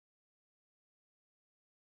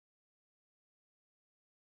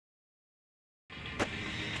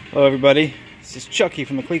Hello everybody, this is Chucky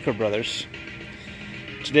from the Gorillacart Brothers.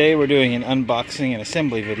 Today we're doing an unboxing and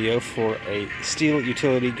assembly video for a steel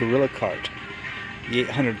utility Gorillacart, the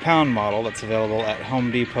 800-pound model that's available at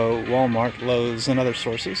Home Depot, Walmart, Lowe's, and other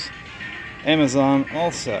sources. Amazon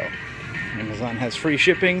also. Amazon has free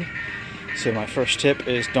shipping, so my first tip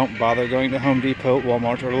is don't bother going to Home Depot,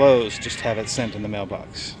 Walmart, or Lowe's, just have it sent in the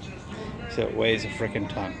mailbox. So it weighs a frickin'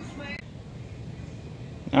 ton.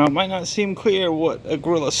 Now, it might not seem clear what a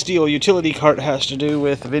Gorilla Steel utility cart has to do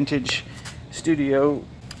with vintage studio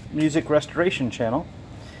music restoration channel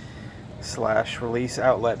 / release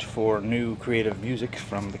outlet for new creative music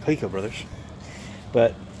from the Gorillacart Brothers,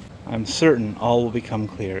 but I'm certain all will become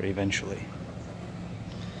clear eventually.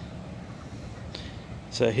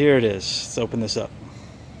 So here it is. Let's open this up.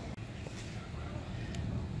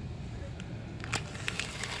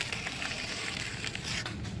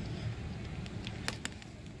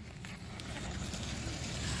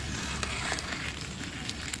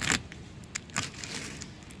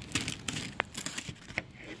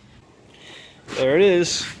 There it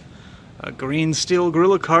is, a green steel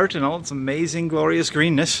Gorillacart in all its amazing, glorious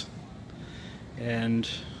greenness. And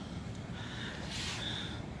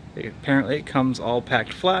apparently it comes all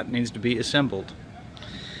packed flat, needs to be assembled.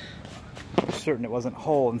 I'm certain it wasn't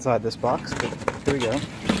whole inside this box, but here we go.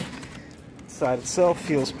 The side itself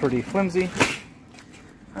feels pretty flimsy.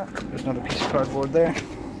 Oh, there's another piece of cardboard there.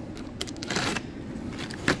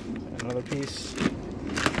 Another piece.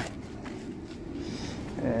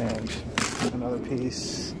 And another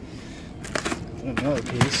piece, and another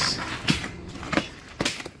piece.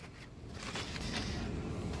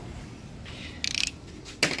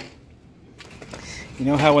 You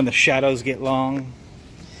know how when the shadows get long,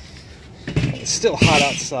 it's still hot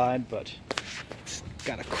outside, but it's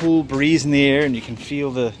got a cool breeze in the air and you can feel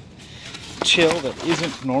the chill that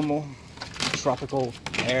isn't normal tropical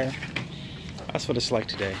air. That's what it's like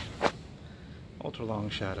today. Ultra long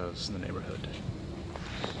shadows in the neighborhood.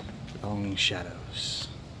 Long shadows.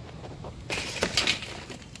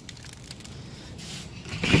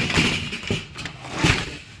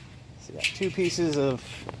 So got two pieces of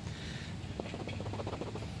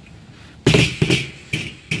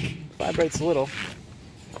vibrates a little.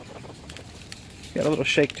 Got a little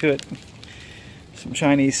shake to it. Some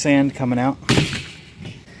Chinese sand coming out.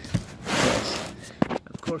 Yes.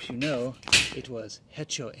 Of course you know it was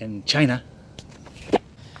hecho in China.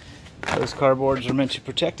 Those cardboards are meant to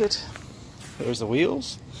protect it. There's the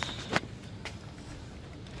wheels.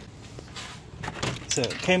 So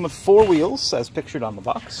it came with 4 wheels as pictured on the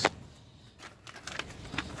box.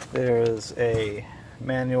 There's a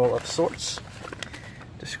manual of sorts.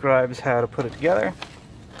 Describes how to put it together.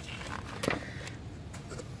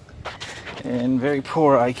 In very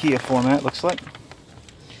poor IKEA format, looks like.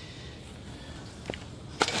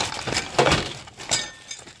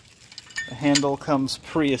 The handle comes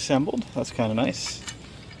pre-assembled. That's kind of nice.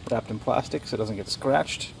 Wrapped in plastic so it doesn't get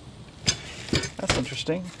scratched. That's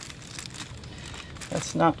interesting.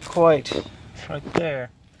 That's not quite right there.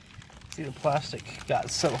 See, the plastic got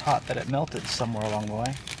so hot that it melted somewhere along the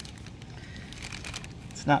way.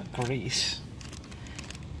 It's not grease.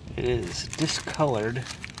 It is discolored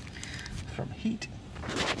from heat.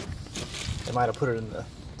 They might have put it in the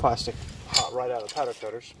plastic hot right out of the powder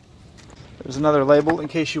coaters. There's another label in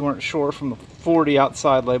case you weren't sure from the 40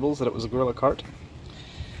 outside labels that it was a Gorillacart.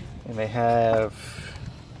 And they have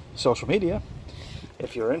social media.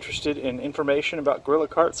 If you're interested in information about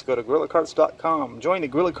Gorillacarts, go to Gorillacarts.com. Join the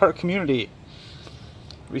Gorillacart community.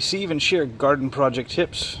 Receive and share garden project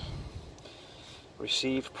tips.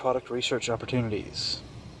 Receive product research opportunities.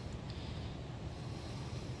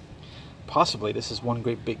 Possibly this is one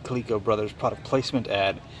great big Gorillacart Brothers product placement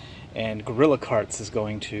ad, and Gorillacarts is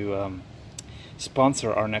going to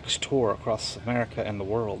sponsor our next tour across America and the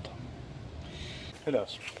world. Who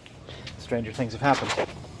knows? Stranger things have happened.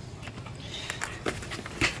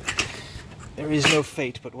 There is no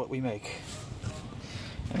fate but what we make.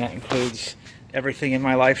 And that includes everything in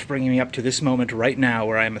my life bringing me up to this moment right now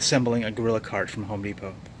where I am assembling a Gorillacart from Home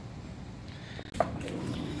Depot.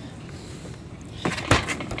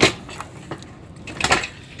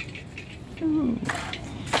 Ooh.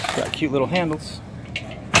 Got cute little handles.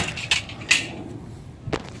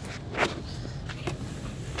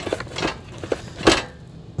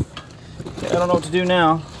 I don't know what to do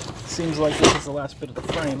now. Seems like this is the last bit of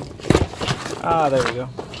the frame. Ah, there we go.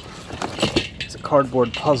 It's a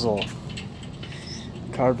cardboard puzzle.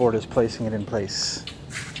 Cardboard is placing it in place.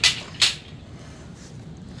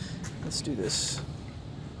 Let's do this.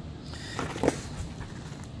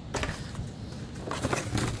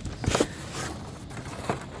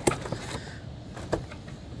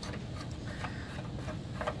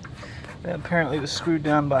 apparently was screwed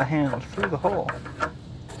down by hand through the hole.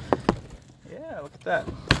 Yeah, look at that.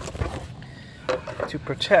 To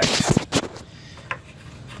protect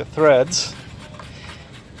the threads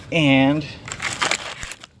and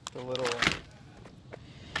the little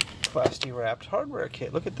plastic wrapped hardware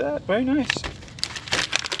kit. Look at that, very nice.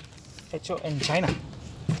 Hecho in China.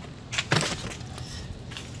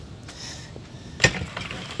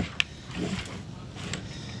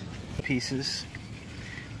 Pieces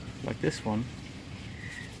like this one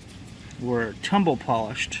were tumble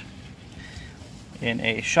polished in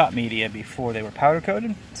a shot media before they were powder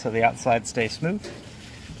coated, so the outside stays smooth,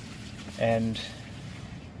 and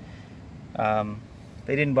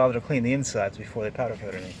they didn't bother to clean the insides before they powder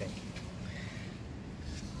coated anything.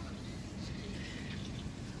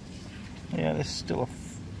 Yeah, there's still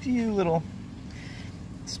a few little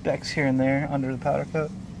specks here and there under the powder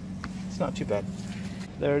coat. It's not too bad.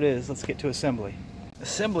 There it is. Let's get to assembly.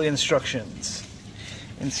 Assembly instructions.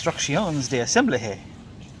 Instrucciones de assembly.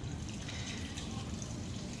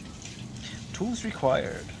 Tools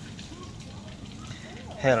required.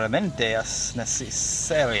 Herramientas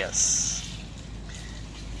necesarias.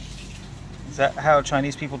 Is that how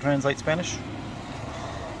Chinese people translate Spanish?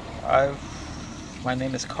 My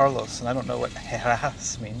name is Carlos, and I don't know what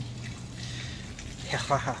herras mean.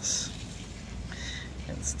 Herras.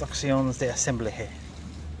 Instrucciones de assembly.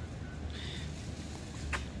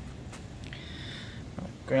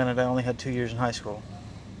 Granted, I only had 2 years in high school.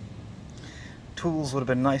 Tools would have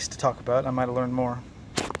been nice to talk about. I might have learned more.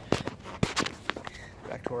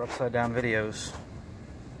 Back to our upside down videos.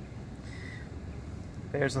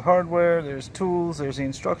 There's the hardware, there's tools, there's the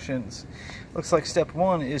instructions. Looks like step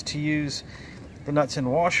 1 is to use the nuts and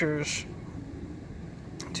washers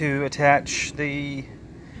to attach the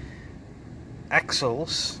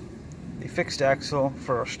axles, the fixed axle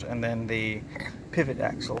first, and then the pivot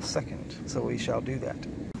axle second. So we shall do that.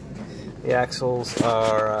 The axles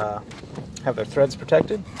are have their threads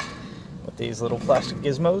protected with these little plastic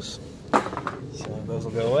gizmos. So those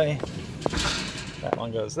will go away. That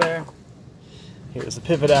one goes there. Here's the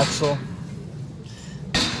pivot axle.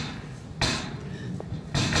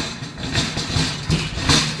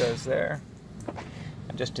 Goes there.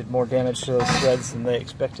 I just did more damage to those threads than they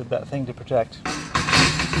expected that thing to protect.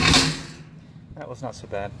 That was not so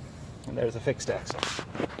bad. And there's a fixed axle.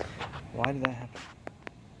 Why did that happen?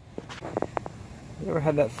 You ever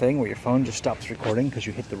had that thing where your phone just stops recording because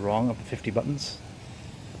you hit the wrong of the 50 buttons?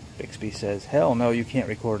 Bixby says, hell no, you can't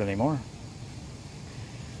record anymore.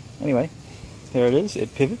 Anyway, there it is.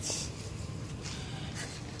 It pivots.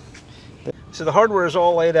 So the hardware is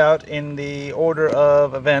all laid out in the order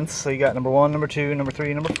of events. So you got number 1, number 2, number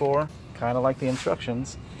 3, number 4. Kind of like the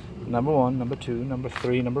instructions. Number 1, number 2, number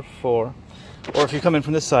 3, number 4. Or if you come in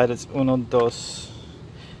from this side, it's 1, 2,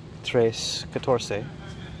 3, 14.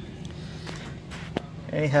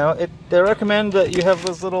 Anyhow, they recommend that you have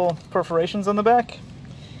those little perforations on the back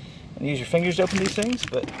and use your fingers to open these things,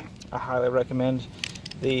 but I highly recommend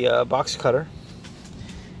the box cutter.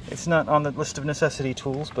 It's not on the list of necessity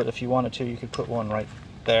tools, but if you wanted to, you could put one right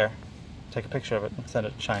there. Take a picture of it and send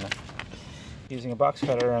it to China. Using a box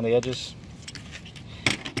cutter on the edges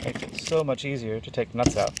makes it so much easier to take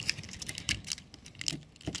nuts out.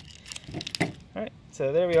 Alright,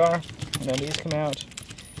 so there we are, and then these come out,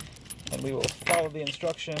 and we will follow the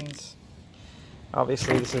instructions.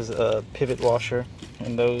 Obviously this is a pivot washer,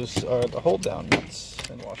 and those are the hold down nuts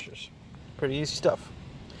and washers. Pretty easy stuff.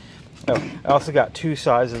 Oh, I also got 2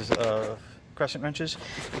 sizes of crescent wrenches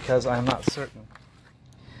because I'm not certain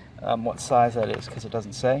what size that is, because it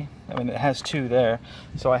doesn't say. I mean, it has 2 there,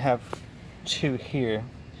 so I have 2 here.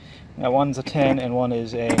 Now one's a 10 and one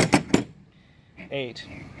is a 8.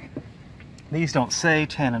 These don't say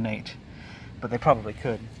 10 and 8, but they probably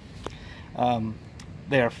could.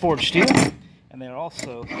 They are forged steel, and they are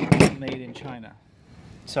also made in China.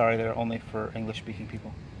 Sorry, they're only for English-speaking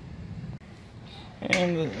people.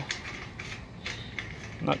 And the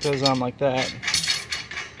nut goes on like that,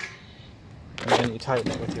 and then you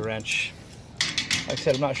tighten it with your wrench. Like I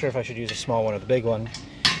said, I'm not sure if I should use a small one or the big one,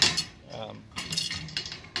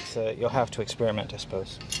 so you'll have to experiment, I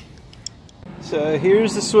suppose. So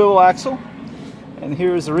here's the swivel axle, and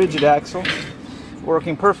here's the rigid axle,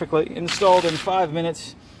 working perfectly, installed in 5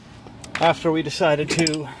 minutes after we decided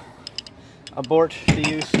to abort the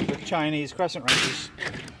use of the Chinese crescent wrenches.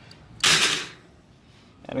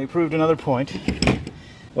 And we proved another point.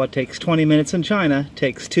 What takes 20 minutes in China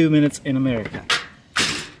takes 2 minutes in America.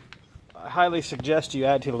 I highly suggest you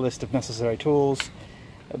add to the list of necessary tools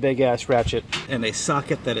a big ass ratchet and a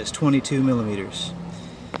socket that is 22 millimeters.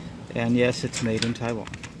 And yes, it's made in Taiwan.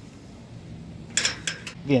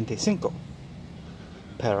 25.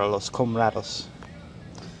 para los comrados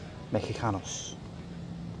mexicanos.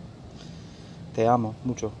 Te amo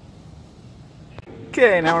mucho.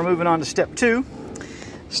 Okay, now we're moving on to step 2.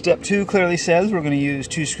 Step 2 clearly says we're going to use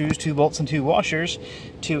 2 screws, 2 bolts, and 2 washers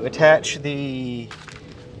to attach the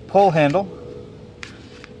pole handle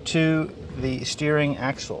to the steering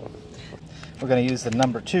axle. We're going to use the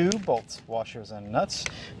number 2 bolts, washers, and nuts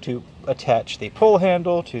to attach the pole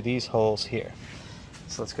handle to these holes here.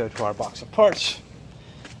 So let's go to our box of parts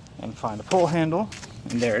and find a pole handle.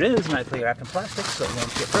 And there it is, nicely wrapped in plastic so it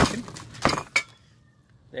won't get broken.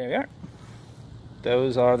 There we are.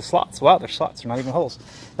 Those are the slots. Wow, they're slots, they're not even holes.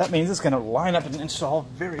 That means it's going to line up and install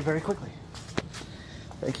very, very quickly.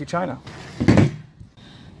 Thank you, China.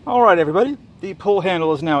 Alright everybody, the pole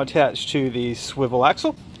handle is now attached to the swivel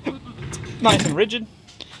axle. Nice and rigid.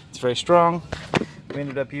 It's very strong. We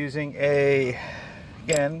ended up using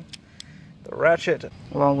again, the ratchet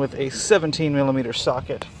along with a 17mm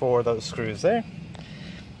socket for those screws there.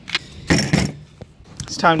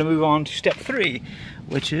 It's time to move on to step 3,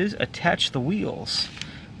 which is attach the wheels.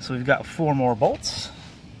 So we've got 4 more bolts.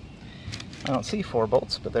 I don't see 4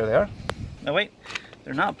 bolts, but there they are. No, wait,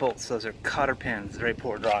 they're not bolts, those are cotter pins. Very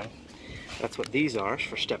poor drawing. That's what these are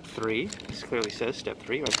for step 3. This clearly says step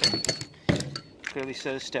 3 right there. Clearly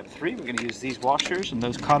says step 3. We're going to use these washers and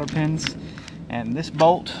those cotter pins and this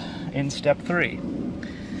bolt in step 3.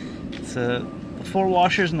 So the 4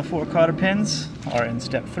 washers and the 4 cotter pins are in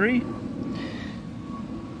step 3.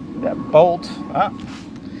 That bolt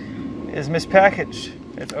is mispackaged.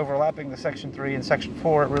 It's overlapping the section 3 and section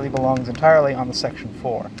 4. It really belongs entirely on the section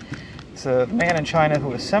 4. So the man in China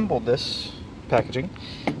who assembled this packaging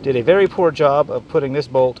did a very poor job of putting this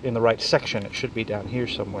bolt in the right section. It should be down here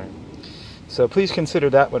somewhere. So please consider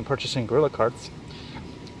that when purchasing Gorillacart,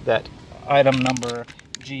 that item number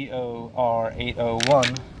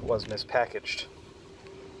GOR801 was mispackaged.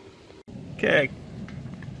 Okay.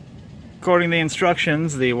 According to the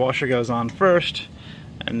instructions, the washer goes on first,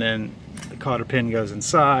 and then the cotter pin goes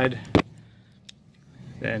inside.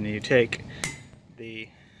 Then you take the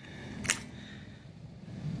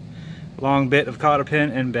long bit of cotter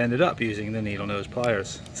pin and bend it up using the needle nose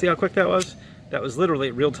pliers. See how quick that was? That was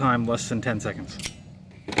literally real time, less than 10 seconds.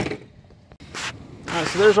 Alright,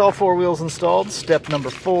 so there's all 4 wheels installed. Step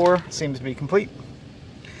number 4 seems to be complete.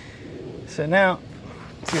 So now,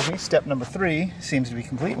 step number 3 seems to be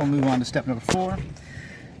complete. We'll move on to step number 4.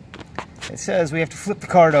 It says we have to flip the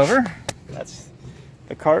cart over. That's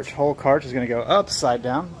the cart. Whole cart is going to go upside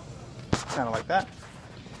down, kind of like that.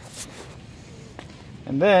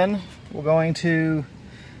 And then we're going to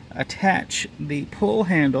attach the pull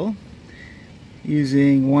handle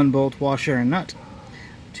using 1 bolt, washer, and nut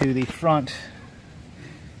to the front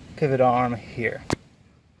pivot arm here.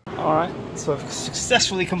 Alright, so I've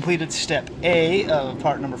successfully completed step A of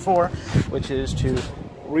part number 4, which is to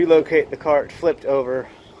relocate the cart flipped over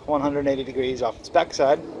 180 degrees off its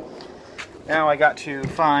backside. Now I got to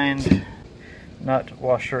find nut,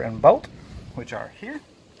 washer, and bolt, which are here.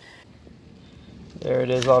 There it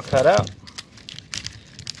is, all cut out.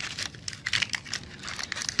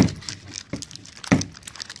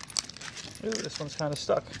 Ooh, this one's kind of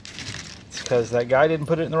stuck. It's because that guy didn't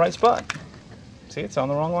put it in the right spot. See, it's on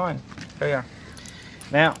the wrong line. There you are.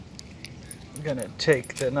 Now, I'm going to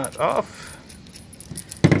take the nut off.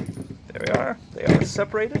 There we are. They are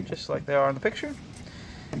separated, just like they are in the picture.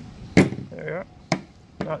 There we are.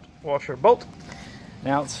 Nut, washer, bolt.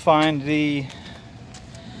 Now let's find the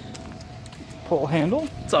pull handle.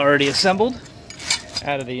 It's already assembled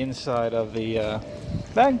out of the inside of the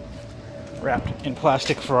bag, wrapped in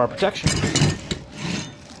plastic for our protection.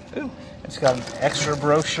 Ooh, it's got an extra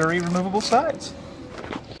brochure removable sides.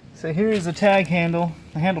 So here's the tag handle,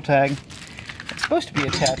 the handle tag. It's supposed to be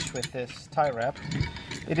attached with this tie wrap.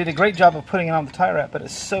 They did a great job of putting it on the tie wrap, but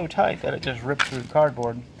it's so tight that it just ripped through the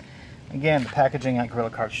cardboard. Again, the packaging at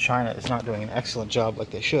Gorillacart China is not doing an excellent job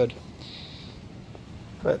like they should.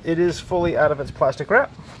 But it is fully out of its plastic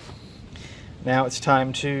wrap. Now it's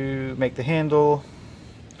time to make the handle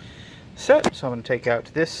set. So I'm going to take out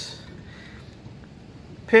this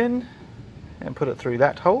pin and put it through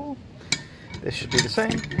that hole. This should be the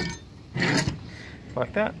same,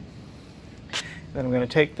 like that. Then I'm going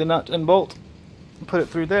to take the nut and bolt, put it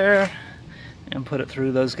through there, and put it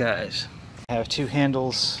through those guys. I have 2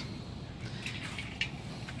 handles.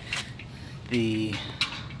 The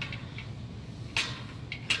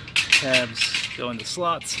tabs go into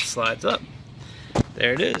slots, it slides up.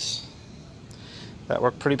 There it is. That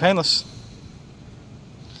worked pretty painless.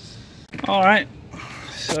 Alright,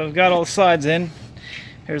 so I've got all the sides in.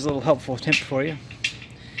 Here's a little helpful tip for you.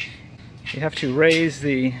 You have to raise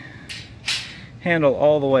the handle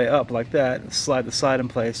all the way up like that, slide the side in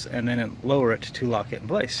place, and then lower it to lock it in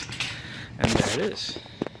place. And there it is.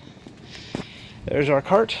 There's our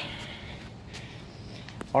cart.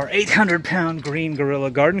 Our 800-pound green Gorilla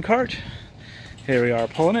garden cart. Here we are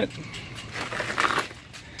pulling it.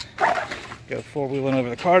 Go four-wheeling over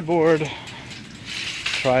the cardboard.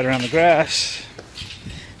 Try it around the grass.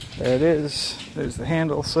 There it is. There's the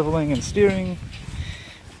handle, swiveling and steering.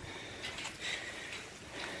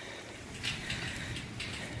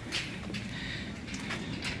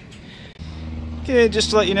 Okay, just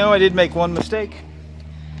to let you know, I did make one mistake.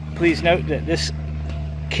 Please note that this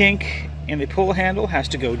kink in the pull handle has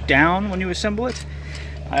to go down when you assemble it.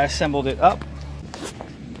 I assembled it up.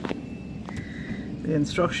 The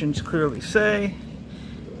instructions clearly say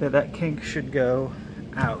that that kink should go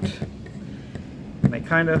out. And they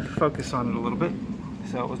kind of focus on it a little bit.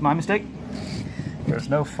 So it was my mistake. There's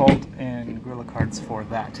no fault in Gorillacarts for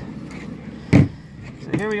that.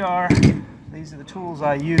 So here we are. These are the tools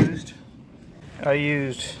I used. I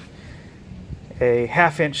used a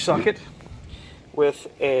 1/2-inch socket with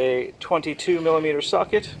a 22mm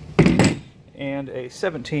socket and a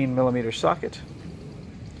 17mm socket.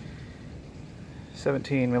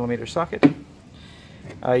 17mm socket.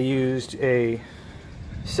 I used a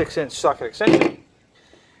 6-inch socket extension.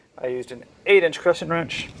 I used an 8-inch crescent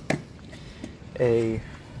wrench, a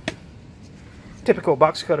typical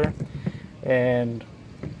box cutter, and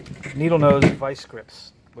needle nose vice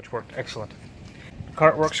grips, which worked excellent. The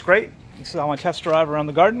cart works great. You saw my test drive around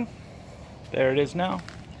the garden. There it is now.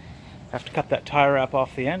 Have to cut that tire wrap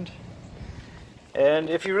off the end. And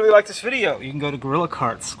if you really like this video, you can go to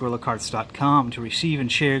Gorillacarts, Gorillacarts.com, to receive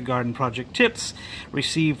and share garden project tips,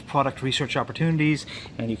 receive product research opportunities,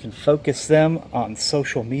 and you can focus them on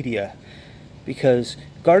social media. Because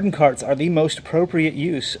garden carts are the most appropriate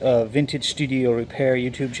use of vintage studio repair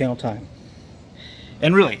YouTube channel time.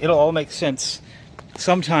 And really, it'll all make sense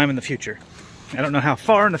sometime in the future. I don't know how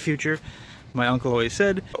far in the future. My uncle always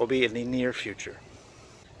said it will be in the near future.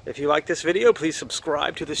 If you like this video, please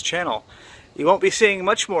subscribe to this channel. You won't be seeing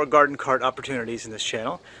much more garden cart opportunities in this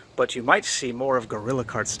channel, but you might see more of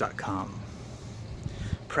Gorillacarts.com.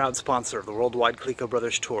 Proud sponsor of the Worldwide Clico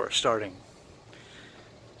Brothers Tour starting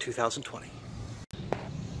 2020.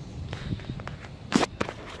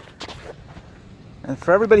 And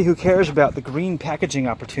for everybody who cares about the green packaging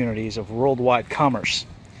opportunities of worldwide commerce,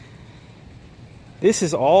 this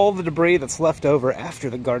is all the debris that's left over after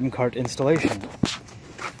the garden cart installation.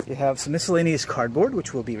 You have some miscellaneous cardboard,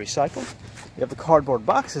 which will be recycled. You have the cardboard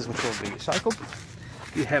boxes, which will be recycled.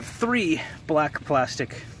 You have 3 black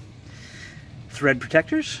plastic thread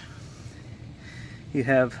protectors. You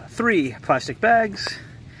have 3 plastic bags,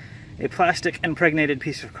 a plastic impregnated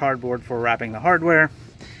piece of cardboard for wrapping the hardware,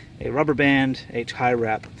 a rubber band, a tie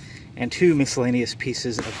wrap, and 2 miscellaneous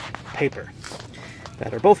pieces of paper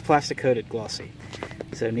that are both plastic coated glossy,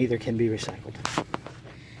 so neither can be recycled.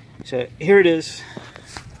 So here it is.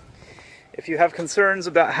 If you have concerns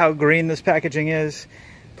about how green this packaging is,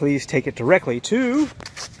 please take it directly to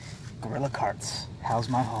Gorillacarts. How's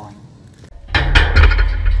my hauling?